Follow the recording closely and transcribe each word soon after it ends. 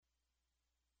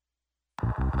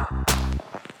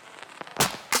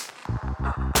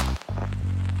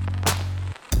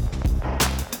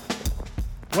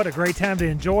What a great time to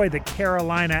enjoy the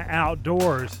Carolina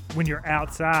outdoors when you're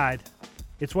outside.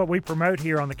 It's what we promote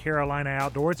here on the Carolina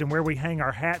Outdoors and where we hang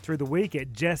our hat through the week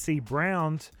at Jesse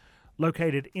Brown's,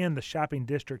 located in the shopping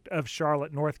district of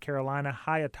Charlotte, North Carolina,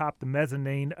 high atop the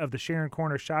mezzanine of the Sharon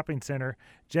Corner Shopping Center,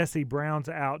 Jesse Brown's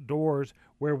Outdoors,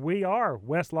 where we are,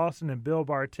 Wes Lawson and Bill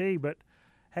Barty. But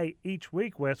hey, each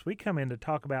week, Wes, we come in to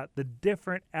talk about the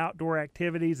different outdoor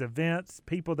activities, events,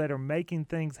 people that are making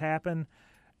things happen.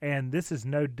 And this is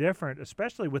no different,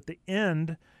 especially with the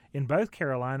end in both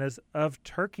Carolinas of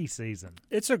turkey season.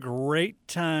 It's a great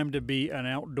time to be an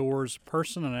outdoors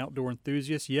person, an outdoor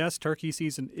enthusiast. Yes, turkey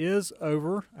season is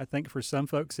over. I think for some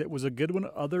folks it was a good one.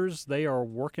 Others, they are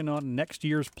working on next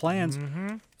year's plans.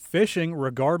 Fishing,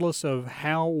 regardless of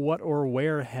how, what, or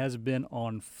where, has been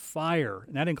on fire.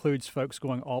 And that includes folks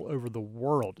going all over the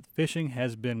world. Fishing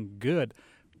has been good,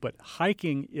 but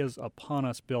hiking is upon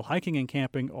us, Bill. Hiking and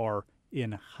camping are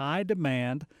in high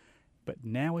demand, but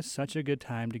now is such a good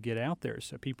time to get out there.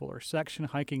 So people are section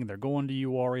hiking, they're going to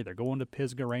Uwharrie, they're going to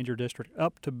Pisgah Ranger District,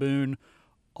 up to Boone,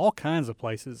 all kinds of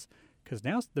places, because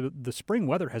now the spring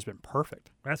weather has been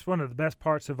perfect. That's one of the best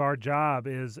parts of our job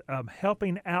is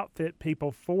helping outfit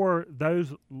people for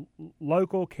those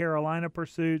local Carolina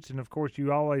pursuits. And, of course,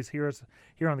 you always hear us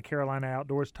here on the Carolina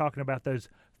Outdoors talking about those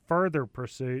further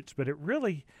pursuits, but it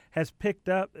really has picked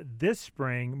up this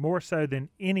spring more so than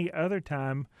any other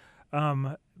time,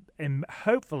 and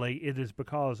hopefully it is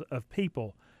because of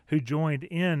people who joined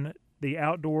in the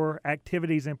outdoor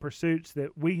activities and pursuits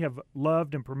that we have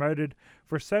loved and promoted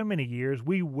for so many years.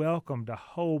 We welcomed a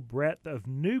whole breadth of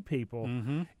new people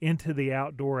into the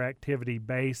outdoor activity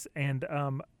base, and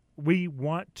we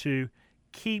want to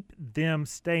keep them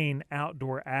staying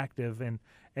outdoor active. And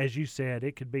as you said,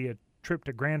 it could be a trip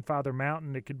to Grandfather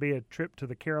Mountain, it could be a trip to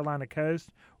the Carolina coast,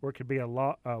 or it could be a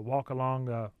walk along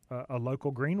a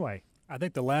local greenway. I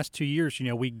think the last 2 years,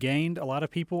 we gained a lot of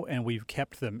people and we've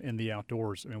kept them in the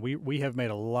outdoors. I mean, we have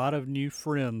made a lot of new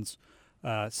friends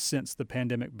since the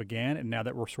pandemic began, and now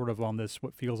that we're sort of on this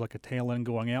what feels like a tail end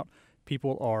going out,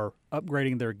 people are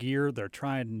upgrading their gear. They're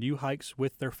trying new hikes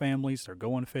with their families. They're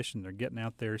going fishing. They're getting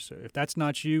out there. So if that's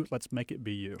not you, let's make it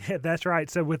be you. Yeah, that's right.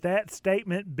 So with that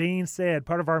statement being said,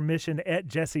 part of our mission at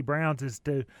Jesse Brown's is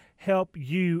to help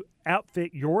you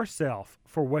outfit yourself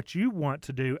for what you want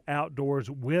to do outdoors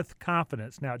with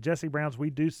confidence. Now, at Jesse Brown's, we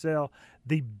do sell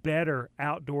the better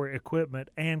outdoor equipment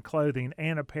and clothing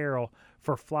and apparel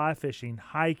for fly fishing,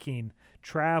 hiking,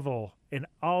 travel, and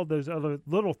all those other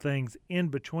little things in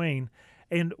between.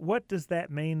 And what does that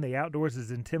mean? The outdoors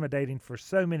is intimidating for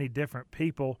so many different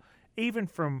people, even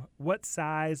from what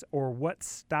size or what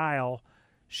style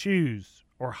shoes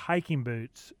or hiking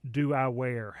boots do I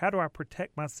wear? How do I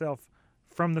protect myself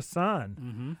from the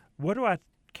sun? What do I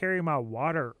carry my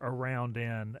water around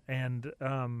in and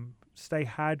stay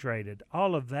hydrated?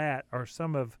 All of that are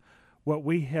some of what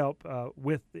we help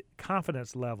with the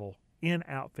confidence level in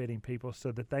outfitting people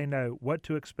so that they know what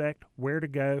to expect, where to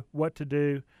go, what to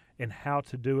do, and how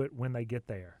to do it when they get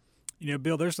there.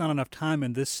 Bill, there's not enough time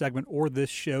in this segment or this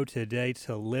show today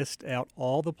to list out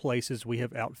all the places we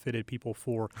have outfitted people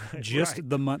for just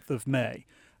the month of May,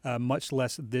 much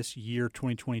less this year,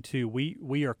 2022.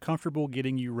 We are comfortable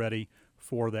getting you ready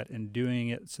for that and doing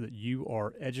it so that you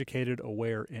are educated,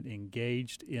 aware, and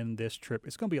engaged in this trip.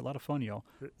 It's going to be a lot of fun, y'all.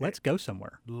 Let's go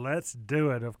somewhere. Let's do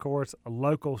it. Of course, a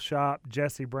local shop,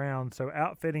 Jesse Brown. So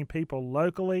outfitting people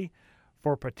locally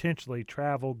for potentially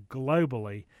travel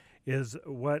globally is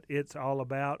what it's all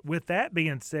about. With that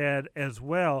being said as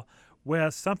well,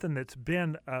 Wes, something that's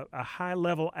been a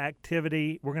high-level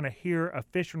activity, we're going to hear a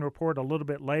fishing report a little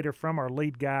bit later from our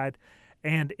lead guide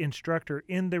and instructor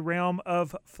in the realm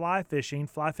of fly fishing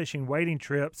wading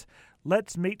trips.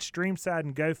 Let's meet Streamside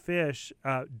and Go Fish,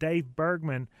 Dave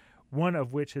Bergman, one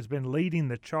of which has been leading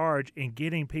the charge in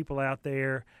getting people out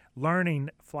there learning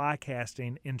fly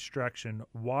casting instruction,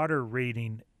 water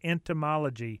reading,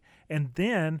 entomology, and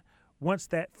then once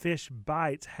that fish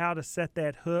bites, how to set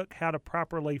that hook, how to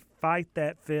properly fight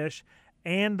that fish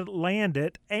and land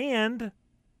it and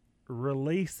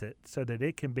release it so that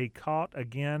it can be caught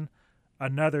again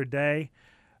another day.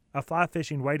 A fly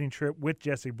fishing wading trip with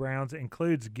Jesse Brown's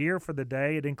includes gear for the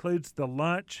day. It includes the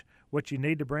lunch. What you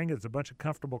need to bring is a bunch of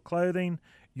comfortable clothing,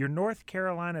 your North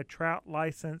Carolina trout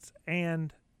license,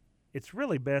 and it's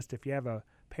really best if you have a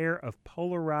pair of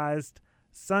polarized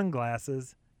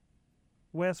sunglasses.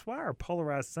 Wes, why are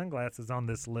polarized sunglasses on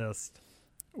this list?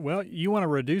 Well, you want to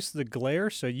reduce the glare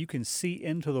so you can see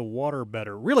into the water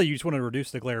better. Really, you just want to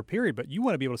reduce the glare, period, but you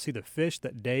want to be able to see the fish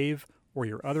that Dave or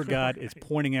your other guide is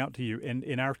pointing out to you. And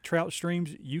in our trout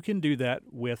streams, you can do that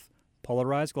with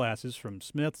polarized glasses from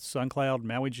Smith, SunCloud,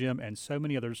 Maui Jim, and so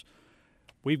many others.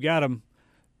 We've got them.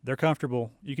 They're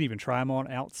comfortable. You can even try them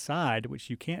on outside, which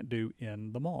you can't do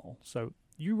in the mall. So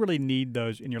you really need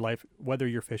those in your life, whether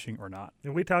you're fishing or not.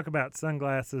 And we talk about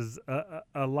sunglasses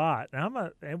a lot.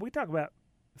 And we talk about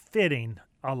fitting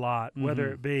a lot,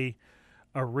 whether it be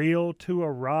a reel to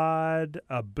a rod,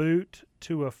 a boot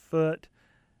to a foot.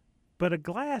 But a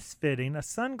glass fitting, a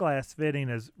sunglass fitting,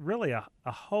 is really a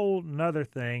whole nother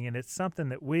thing, and it's something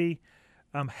that we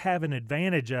have an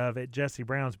advantage of at Jesse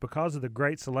Brown's because of the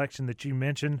great selection that you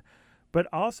mentioned, but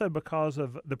also because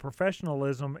of the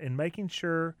professionalism in making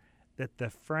sure that the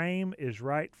frame is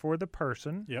right for the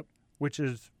person, which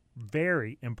is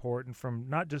very important from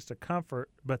not just a comfort,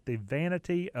 but the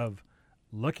vanity of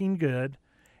looking good,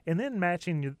 and then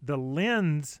matching the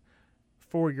lens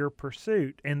for your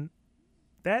pursuit. And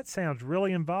that sounds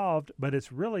really involved, but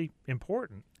it's really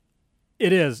important.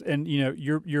 It is, and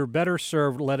you're better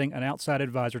served letting an outside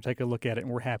advisor take a look at it,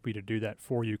 and we're happy to do that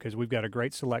for you because we've got a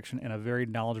great selection and a very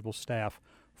knowledgeable staff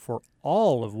for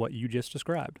all of what you just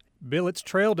described. Bill, it's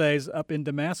trail days up in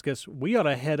Damascus. We ought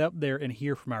to head up there and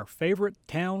hear from our favorite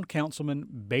town councilman,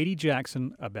 Beatty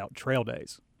Jackson, about trail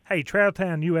days. Hey, Trail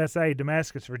Town USA,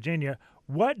 Damascus, Virginia,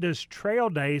 what does trail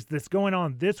days that's going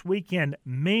on this weekend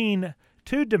mean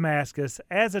to Damascus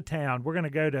as a town? We're going to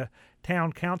go to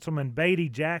Town Councilman Beatty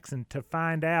Jackson to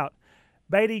find out.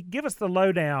 Beatty, give us the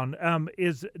lowdown.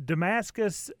 Is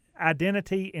Damascus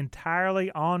identity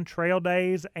entirely on trail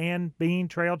days and being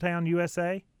Trail Town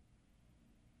USA?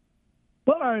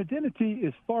 Well, our identity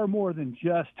is far more than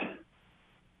just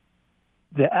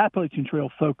the Appalachian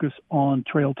Trail focus on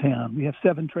Trail Town. We have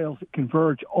 7 trails that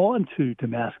converge onto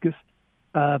Damascus.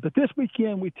 But this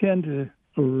weekend, we tend to,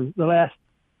 for the last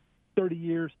 30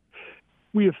 years,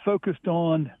 we have focused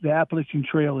on the Appalachian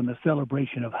Trail and the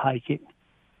celebration of hiking.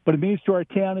 What it means to our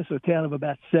town is a town of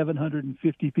about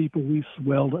 750 people. We've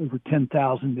swelled over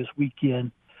 10,000 this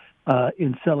weekend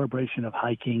in celebration of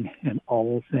hiking and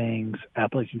all things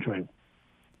Appalachian Trail.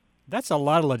 That's a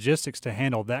lot of logistics to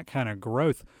handle that kind of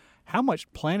growth. How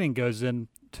much planning goes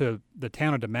into the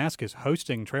town of Damascus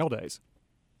hosting trail days?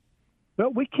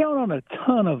 Well, we count on a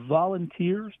ton of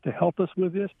volunteers to help us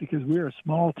with this because we're a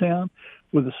small town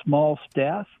with a small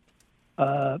staff.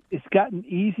 It's gotten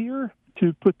easier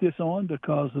to put this on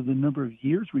because of the number of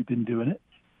years we've been doing it.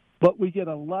 But we get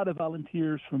a lot of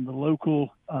volunteers from the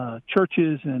local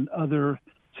churches and other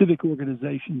civic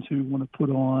organizations who want to put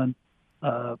on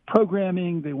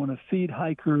programming. They want to feed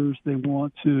hikers. They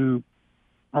want to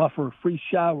offer free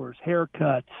showers,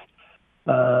 haircuts,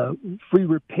 free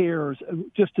repairs,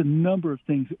 just a number of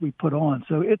things that we put on.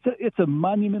 So it's a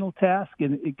monumental task,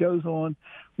 and it goes on.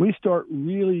 We start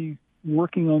really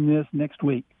working on this next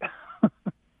week.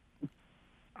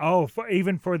 Oh,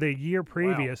 even for the year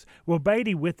previous. Wow. Well,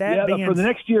 Beatty, with that being...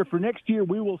 for next year,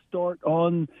 we will start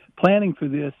on planning for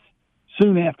this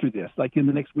soon after this. Like in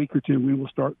the next week or two, we will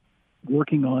start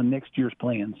working on next year's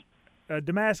plans.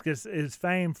 Damascus is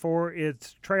famed for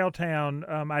its trail town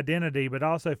identity, but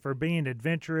also for being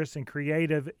adventurous and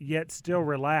creative, yet still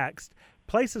relaxed.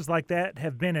 Places like that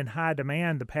have been in high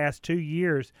demand the past 2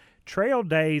 years. Trail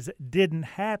days didn't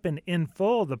happen in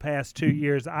full the past 2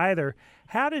 years either.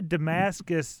 How did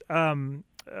Damascus go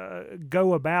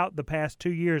about the past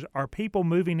 2 years? Are people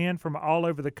moving in from all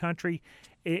over the country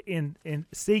in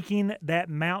seeking that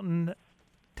mountain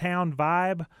town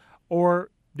vibe, or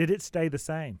did it stay the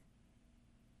same?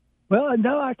 Well,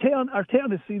 no, our town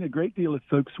has seen a great deal of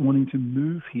folks wanting to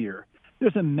move here.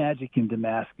 There's a magic in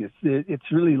Damascus.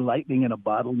 It's really lightning in a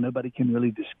bottle. Nobody can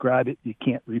really describe it. You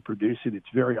can't reproduce it. It's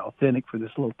very authentic for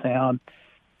this little town.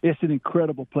 It's an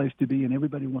incredible place to be, and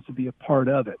everybody wants to be a part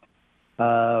of it.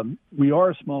 We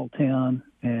are a small town,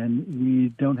 and we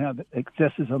don't have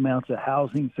excessive amounts of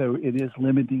housing, so it is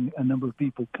limiting a number of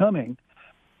people coming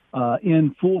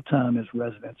in full-time as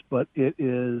residents. But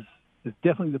it's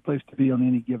definitely the place to be on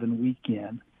any given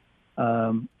weekend.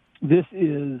 This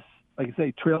is, like I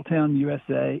say, Trail Town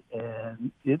USA,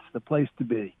 and it's the place to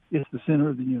be. It's the center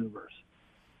of the universe.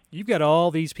 You've got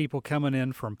all these people coming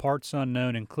in from parts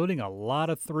unknown, including a lot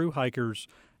of through hikers.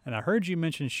 And I heard you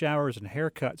mention showers and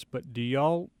haircuts, but do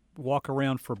y'all walk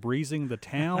around Febrezing the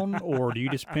town, or do you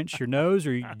just pinch your nose,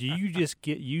 or do you just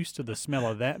get used to the smell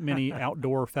of that many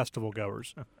outdoor festival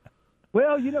goers?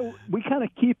 Well, we kind of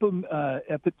keep them.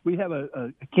 We have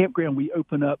a campground we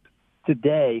open up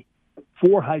today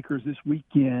for hikers this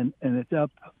weekend, and it's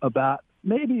up about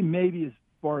maybe as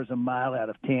far as a mile out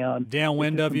of town.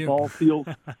 Downwind of you? Ball fields.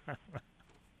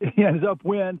 ends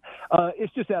upwind.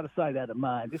 It's just out of sight, out of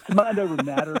mind. It's mind over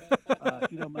matter.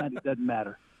 If you don't mind, it doesn't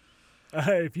matter.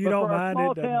 If you don't mind,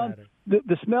 it doesn't matter.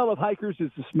 The smell of hikers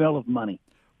is the smell of money.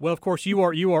 Well, of course, you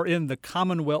are in the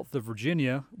Commonwealth of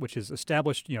Virginia, which is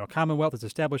established. A Commonwealth is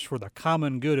established for the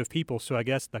common good of people. So I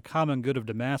guess the common good of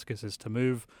Damascus is to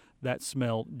move that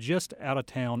smell just out of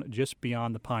town, just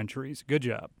beyond the pine trees. Good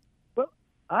job. Well,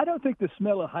 I don't think the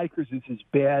smell of hikers is as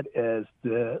bad as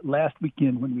the last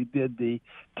weekend when we did the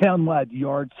townwide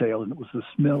yard sale, and it was the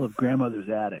smell of grandmother's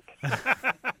attic.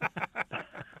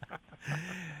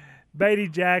 Beatty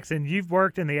Jackson, you've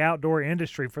worked in the outdoor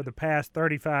industry for the past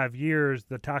 35 years.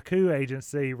 The Taku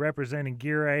Agency, representing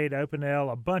GearAid,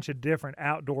 Opinel, a bunch of different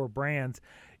outdoor brands.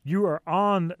 You are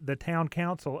on the town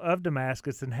council of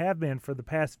Damascus and have been for the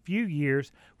past few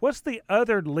years. What's the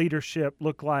other leadership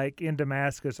look like in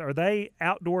Damascus? Are they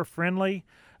outdoor friendly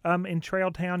in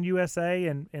Trail Town, USA,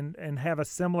 and have a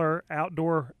similar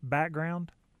outdoor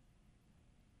background?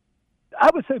 I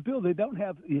would say, Bill, they don't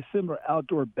have the similar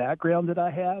outdoor background that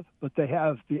I have, but they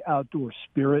have the outdoor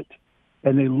spirit,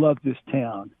 and they love this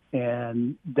town.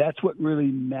 And that's what really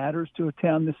matters to a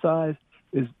town this size,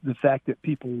 is the fact that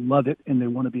people love it and they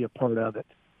want to be a part of it.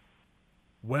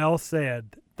 Well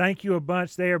said. Thank you a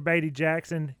bunch there, Beatty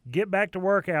Jackson. Get back to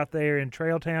work out there in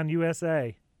Trail Town,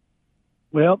 USA.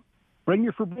 Well, bring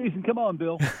your Febreze and come on,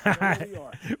 Bill. There we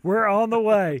are. We're on the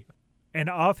way. And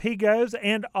off he goes,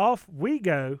 and off we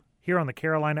go here on the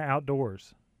Carolina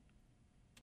Outdoors.